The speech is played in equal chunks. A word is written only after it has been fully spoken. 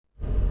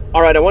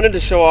Alright, I wanted to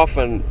show off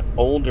an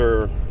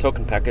older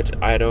token package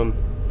item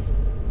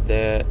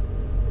that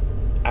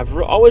I've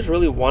always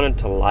really wanted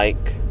to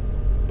like,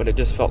 but it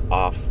just felt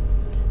off.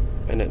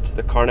 And it's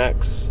the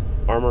Carnax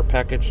armor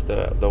package.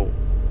 You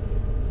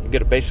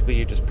get it, basically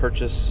you just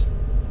purchase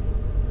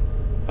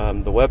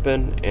the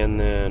weapon, and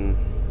then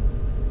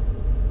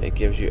it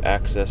gives you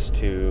access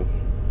to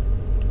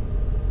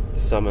the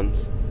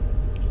summons.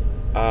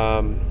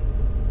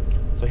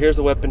 So here's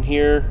the weapon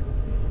here,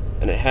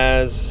 and it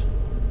has,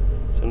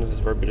 as soon as this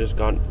verbiage is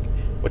gone,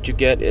 what you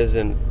get is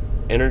an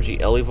energy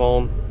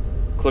Elevon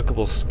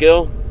clickable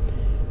skill,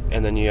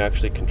 and then you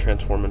actually can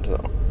transform into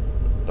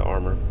the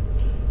armor.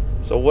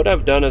 So what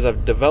I've done is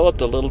I've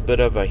developed a little bit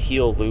of a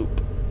heal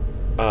loop,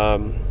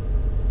 and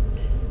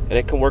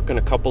it can work in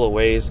a couple of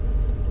ways,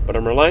 but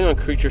I'm relying on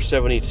Creature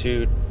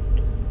 72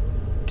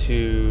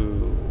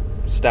 to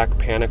stack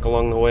panic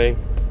along the way.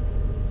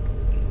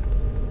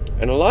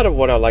 And a lot of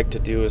what I like to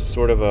do is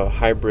sort of a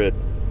hybrid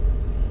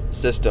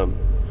system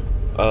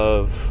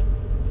of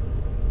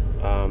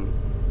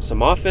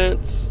some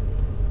offense,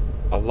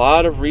 a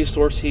lot of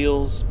resource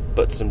heals,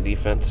 but some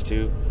defense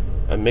too,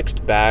 a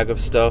mixed bag of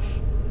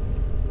stuff,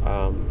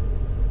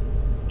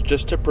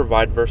 just to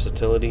provide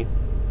versatility.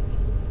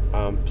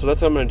 So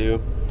that's what I'm going to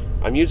do.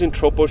 I'm using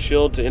Tropo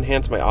Shield to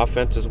enhance my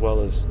offense as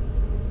well as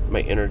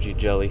my energy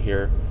jelly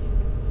here.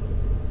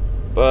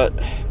 But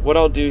what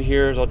I'll do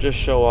here is I'll just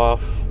show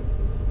off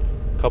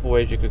a couple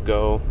ways you could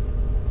go.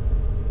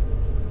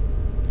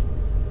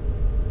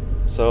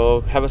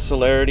 So have a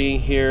celerity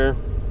here.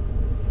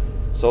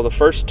 So the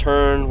first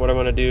turn, what I'm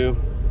going to do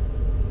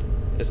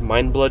is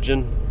Mind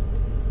Bludgeon.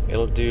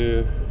 It'll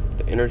do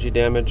the energy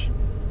damage,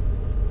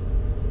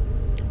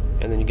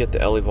 and then you get the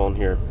Elevon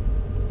here.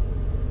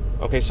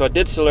 Okay, so I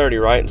did celerity,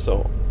 right?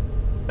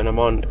 And I'm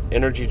on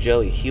energy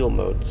jelly heal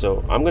mode,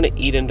 so I'm going to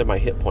eat into my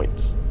hit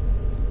points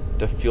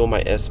to fuel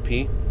my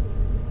SP.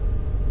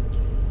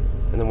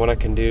 And then what I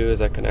can do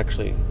is I can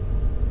actually,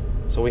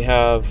 so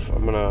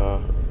I'm going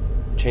to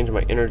change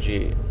my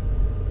energy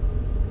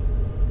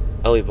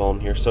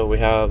Elevon here. So we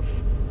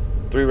have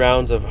 3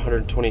 rounds of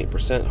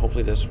 128%.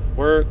 Hopefully this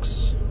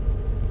works.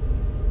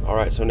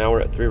 Alright, so now we're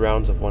at 3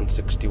 rounds of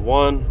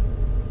 161.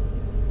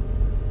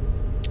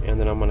 And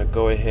then I'm going to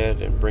go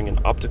ahead and bring in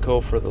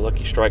Optico for the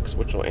Lucky Strikes,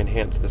 which will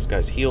enhance this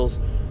guy's heals.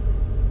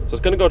 So it's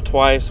going to go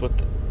twice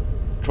with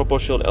Tropo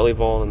Shield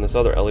Elevon and this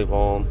other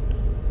Elevon,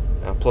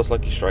 plus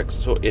Lucky Strikes.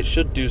 So it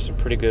should do some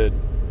pretty good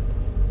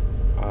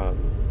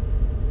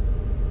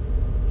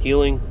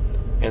healing.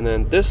 And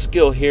then this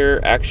skill here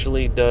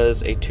actually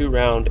does a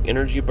 2-round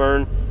energy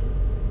burn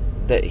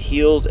that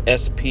heals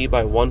SP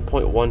by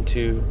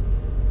 1.12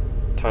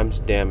 times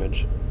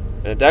damage.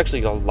 And it's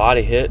actually a lot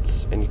of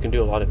hits, and you can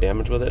do a lot of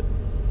damage with it.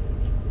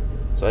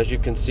 So as you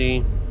can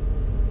see,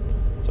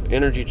 so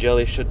energy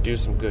jelly should do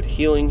some good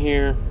healing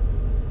here.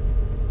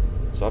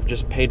 So I've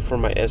just paid for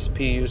my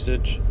SP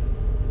usage,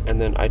 and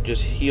then I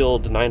just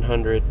healed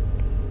 900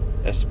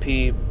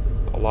 SP,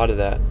 a lot of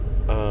that.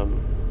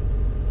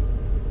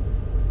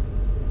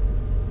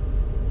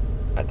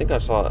 I think I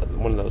saw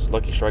one of those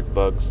Lucky Strike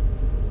bugs.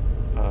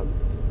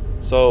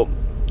 So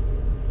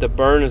the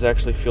burn is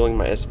actually fueling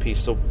my SP.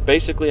 So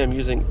basically I'm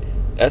using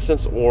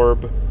Essence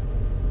Orb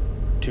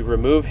to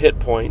remove hit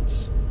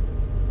points,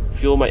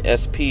 fuel my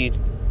SP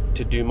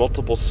to do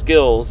multiple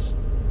skills,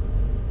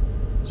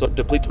 so it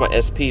depletes my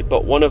SP,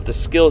 but one of the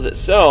skills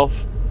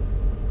itself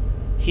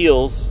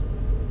heals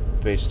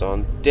based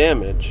on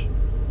damage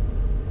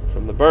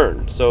from the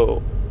burn.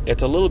 So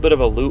it's a little bit of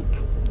a loop.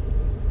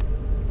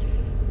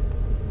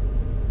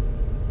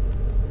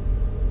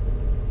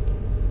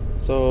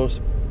 So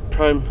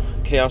Prime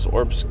Chaos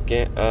Orb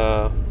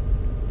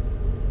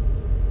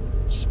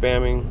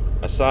spamming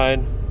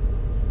aside,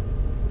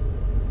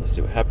 let's see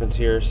what happens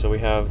here. So we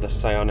have the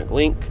Psionic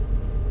Link.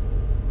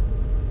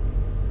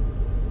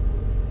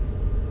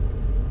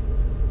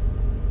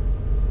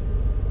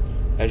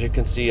 As you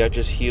can see, I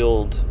just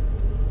healed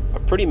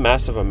a pretty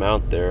massive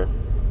amount there.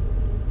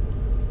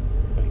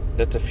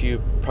 That's a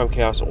few Prime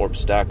Chaos Orb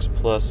stacks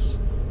plus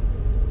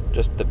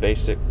just the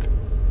basic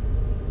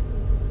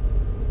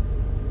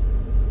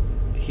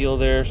heal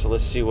there. So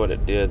let's see what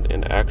it did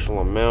in actual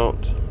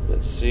amount.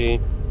 Let's see,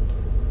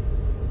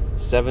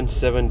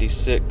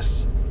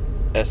 776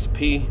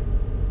 SP.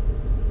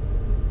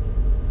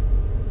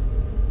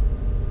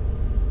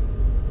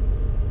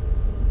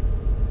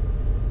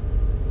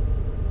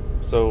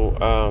 So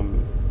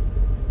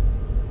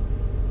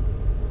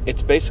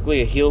it's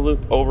basically a heal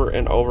loop over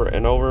and over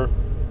and over,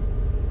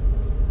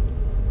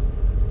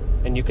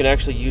 and you can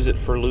actually use it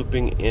for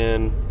looping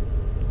in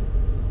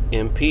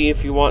MP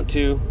if you want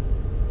to.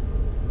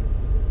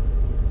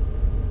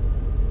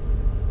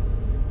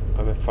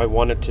 If I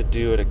wanted to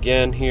do it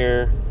again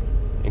here,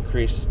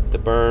 increase the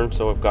burn,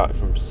 so I've got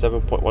from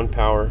 7.1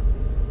 power.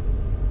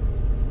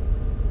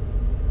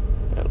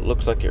 It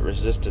looks like it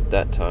resisted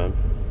that time.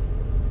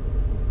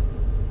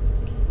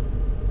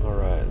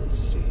 Alright, let's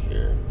see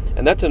here.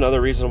 And that's another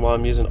reason why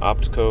I'm using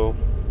Optico.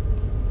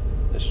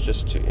 It's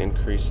just to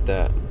increase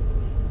that.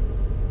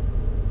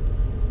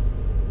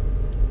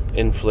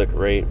 inflict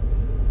rate.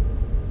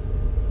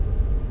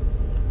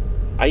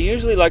 I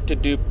usually like to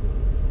do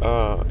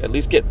at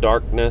least get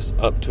darkness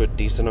up to a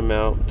decent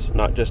amount,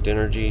 not just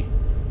energy,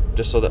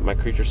 just so that my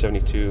creature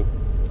 72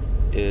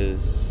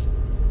 is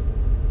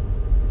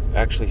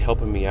actually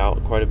helping me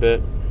out quite a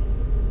bit.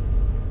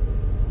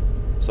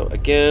 So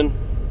again,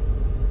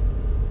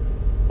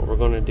 what we're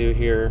going to do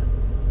here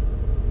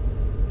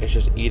is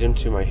just eat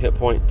into my hit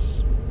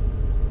points.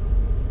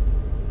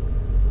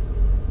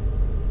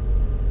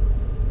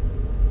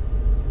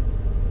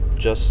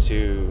 Just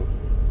to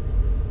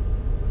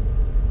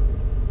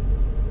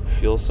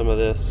feel some of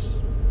this.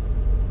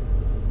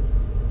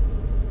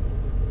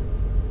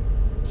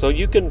 So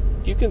you can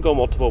go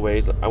multiple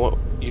ways.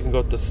 You can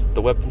go with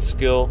the weapon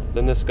skill,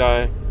 then this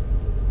guy,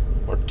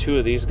 or two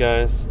of these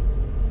guys.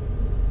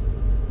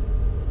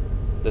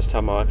 This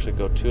time I'll actually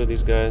go two of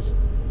these guys.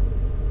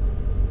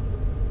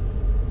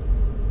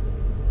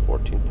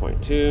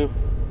 14.2,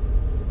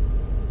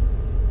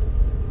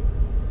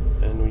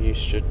 and you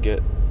should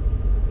get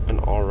an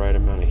alright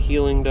amount of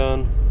healing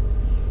done.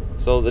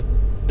 So the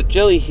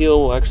jelly heal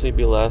will actually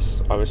be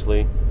less,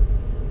 obviously,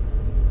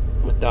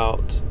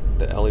 without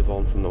the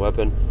Elevon from the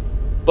weapon.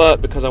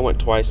 But because I went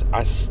twice,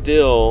 I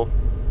still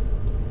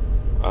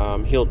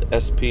healed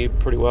SP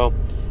pretty well.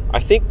 I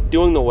think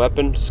doing the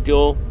weapon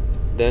skill,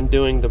 then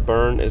doing the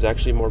burn is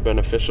actually more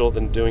beneficial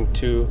than doing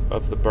two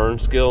of the burn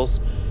skills,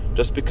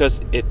 just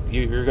because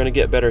you're going to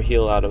get better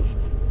heal out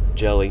of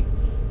jelly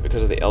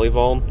because of the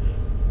Elevon.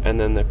 And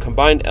then the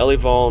combined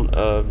Elevon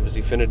of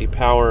Zfinity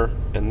Power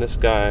and this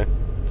guy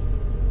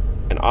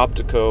and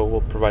Optico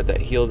will provide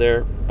that heal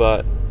there,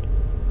 but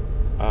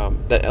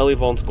that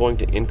Elevon is going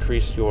to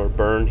increase your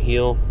burn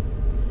heal,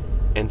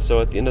 and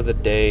so at the end of the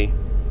day,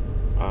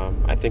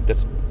 I think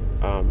that's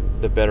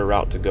the better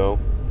route to go.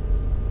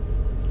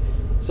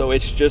 So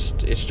it's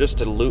just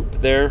a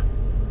loop there,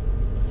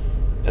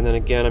 and then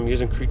again I'm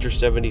using creature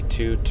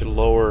 72 to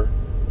lower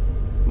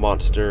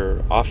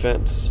monster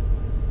offense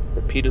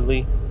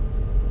repeatedly.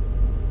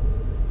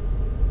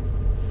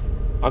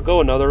 I'll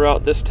go another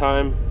route this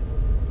time.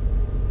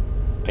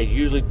 I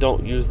usually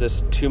don't use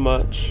this too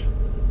much.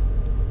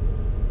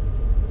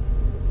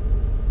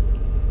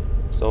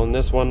 So in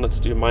this one, let's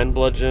do Mind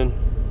Bludgeon.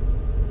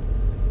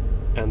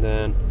 And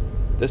then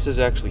this is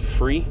actually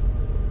free.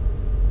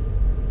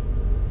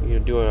 You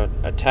do an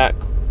attack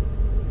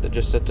that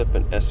just sets up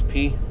an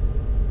SP.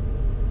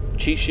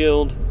 Chi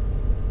Shield,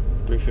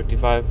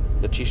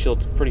 355. The Chi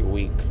Shield's pretty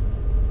weak.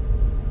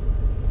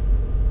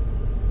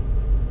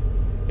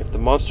 If the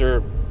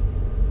monster...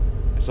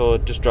 So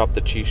it just dropped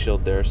the Chi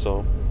Shield there,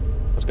 so...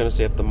 I was going to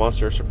say, if the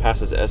monster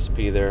surpasses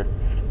SP there,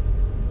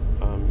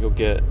 you'll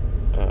get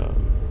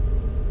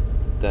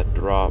that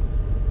drop.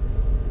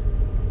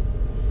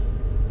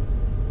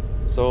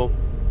 So,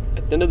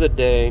 at the end of the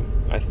day,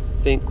 I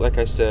think, like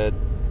I said,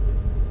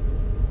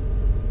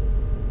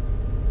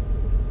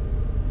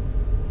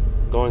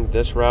 going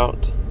this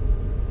route,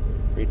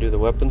 where you do the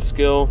weapon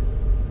skill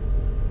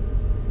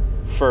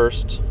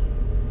first,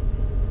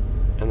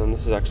 and then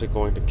this is actually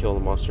going to kill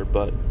the monster,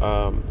 but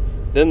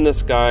then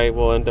this guy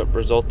will end up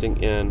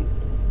resulting in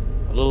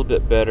a little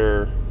bit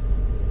better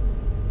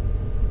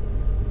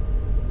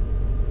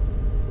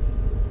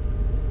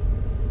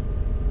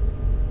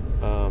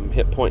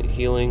hit point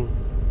healing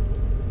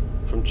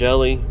from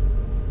jelly.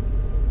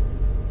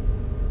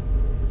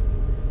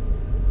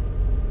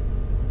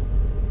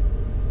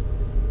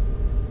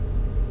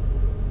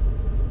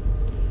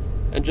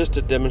 And just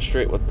to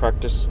demonstrate with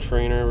Practice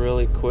Trainer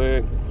really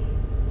quick,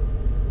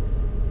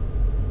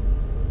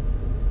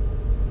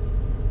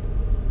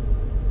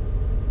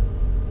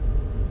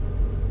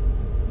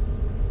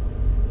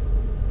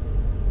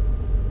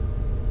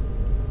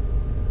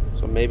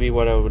 so maybe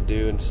what I would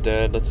do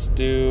instead, let's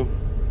do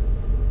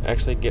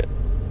actually get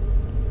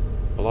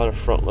a lot of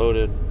front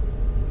loaded,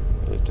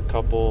 at least a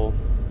couple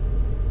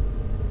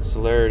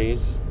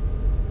celerities.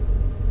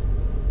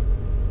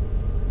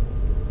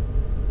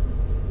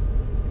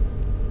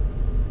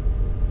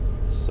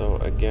 So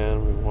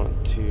again, we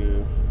want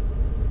to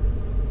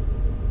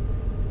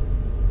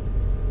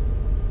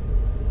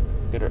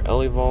get our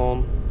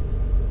Elevon,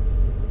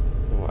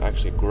 and we'll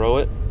actually grow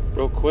it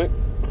real quick.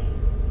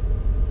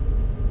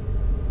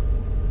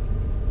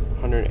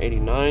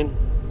 189,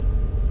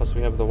 plus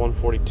we have the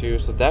 142,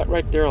 so that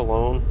right there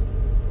alone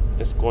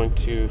is going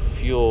to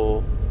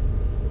fuel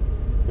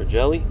your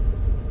jelly,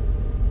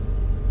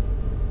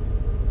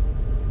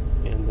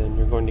 and then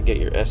you're going to get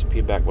your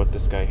SP back with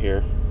this guy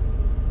here.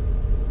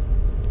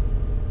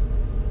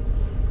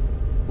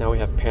 Now we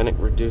have Panic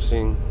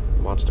reducing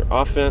monster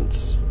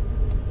offense.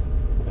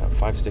 We got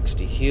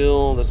 560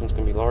 heal. This one's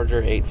going to be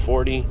larger,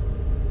 840.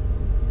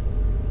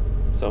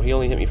 So he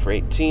only hit me for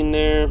 18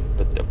 there,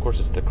 but of course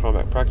it's the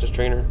Carnax Practice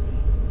Trainer.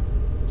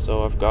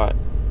 So I've got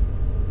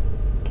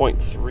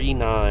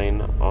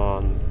 0.39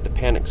 on the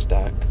Panic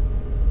stack.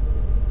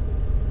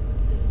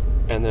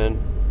 And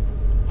then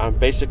I'm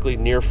basically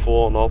near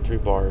full on all three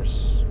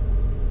bars.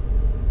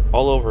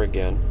 All over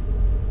again.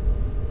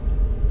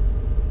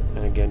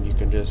 And again, you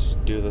can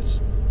just do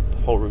this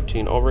whole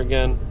routine over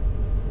again.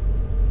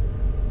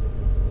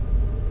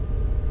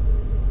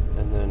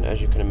 and as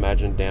you can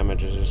imagine,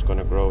 damage is just going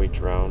to grow each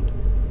round.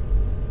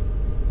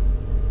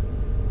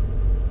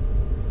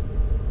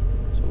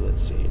 So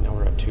let's see, now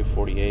we're at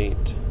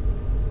 248.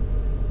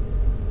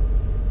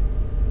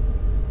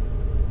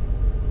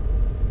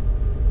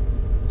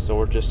 So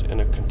we're just in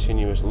a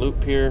continuous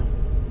loop here.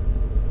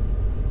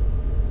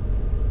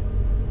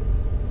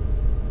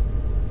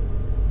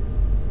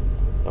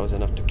 That was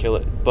enough to kill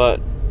it, but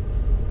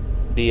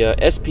the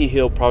SP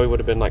heal probably would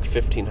have been like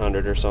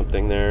 1500 or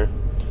something there.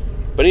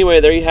 But anyway,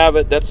 there you have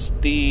it. That's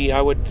the,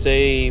 I would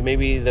say,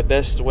 maybe the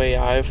best way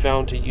I've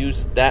found to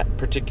use that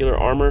particular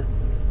armor.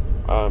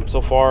 So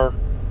far,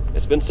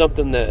 it's been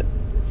something that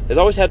has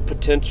always had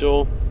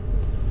potential.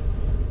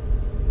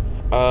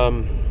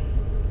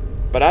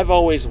 But I've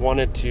always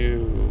wanted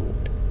to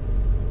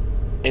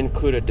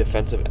include a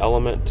defensive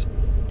element.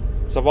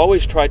 So I've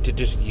always tried to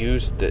just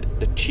use the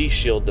chi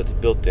shield that's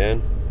built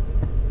in.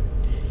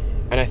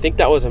 And I think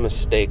that was a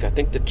mistake. I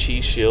think the chi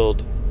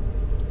shield,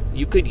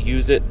 you could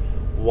use it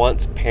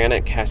once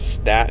Panic has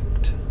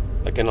stacked,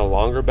 like in a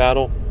longer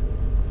battle,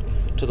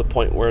 to the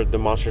point where the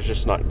monster's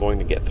just not going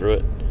to get through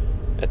it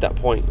at that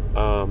point.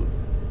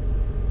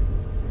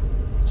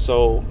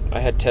 So I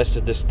had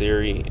tested this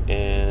theory,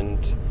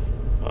 and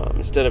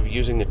instead of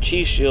using the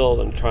chi shield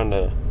and trying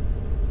to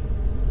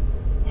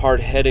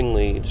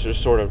hard-headingly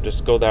just sort of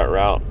just go that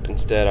route,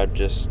 instead I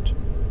just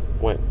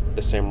went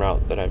the same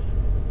route that I've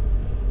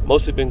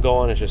mostly been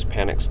going, is just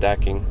Panic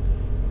stacking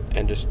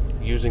and just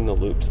using the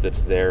loops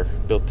that's there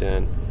built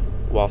in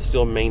while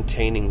still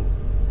maintaining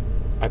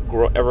a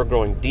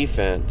ever-growing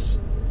defense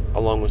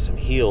along with some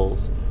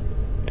heals,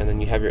 and then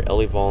you have your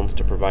Elevons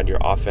to provide your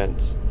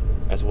offense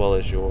as well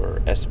as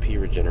your SP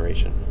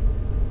regeneration.